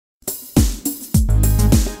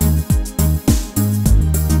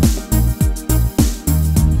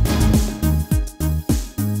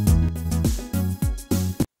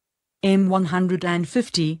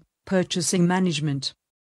M150, Purchasing Management.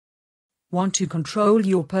 Want to control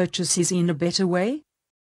your purchases in a better way?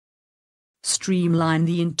 Streamline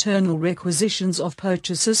the internal requisitions of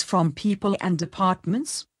purchases from people and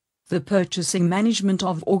departments. The purchasing management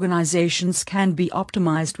of organizations can be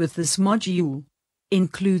optimized with this module.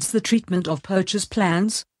 Includes the treatment of purchase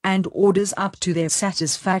plans and orders up to their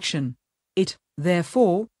satisfaction. It,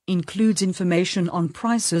 therefore, includes information on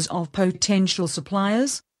prices of potential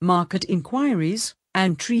suppliers, market inquiries,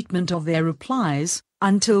 and treatment of their replies,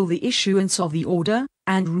 until the issuance of the order,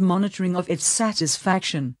 and monitoring of its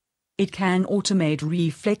satisfaction. It can automate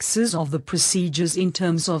reflexes of the procedures in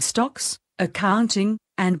terms of stocks, accounting,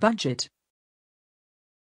 and budget.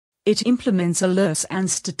 It implements alerts and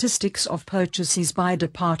statistics of purchases by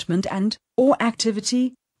department and/or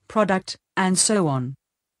activity, product, and so on.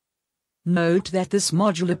 Note that this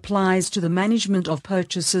module applies to the management of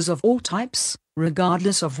purchases of all types,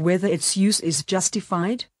 regardless of whether its use is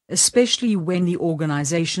justified, especially when the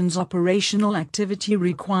organization's operational activity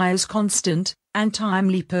requires constant and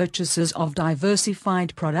timely purchases of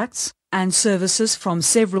diversified products and services from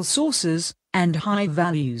several sources and high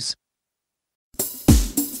values.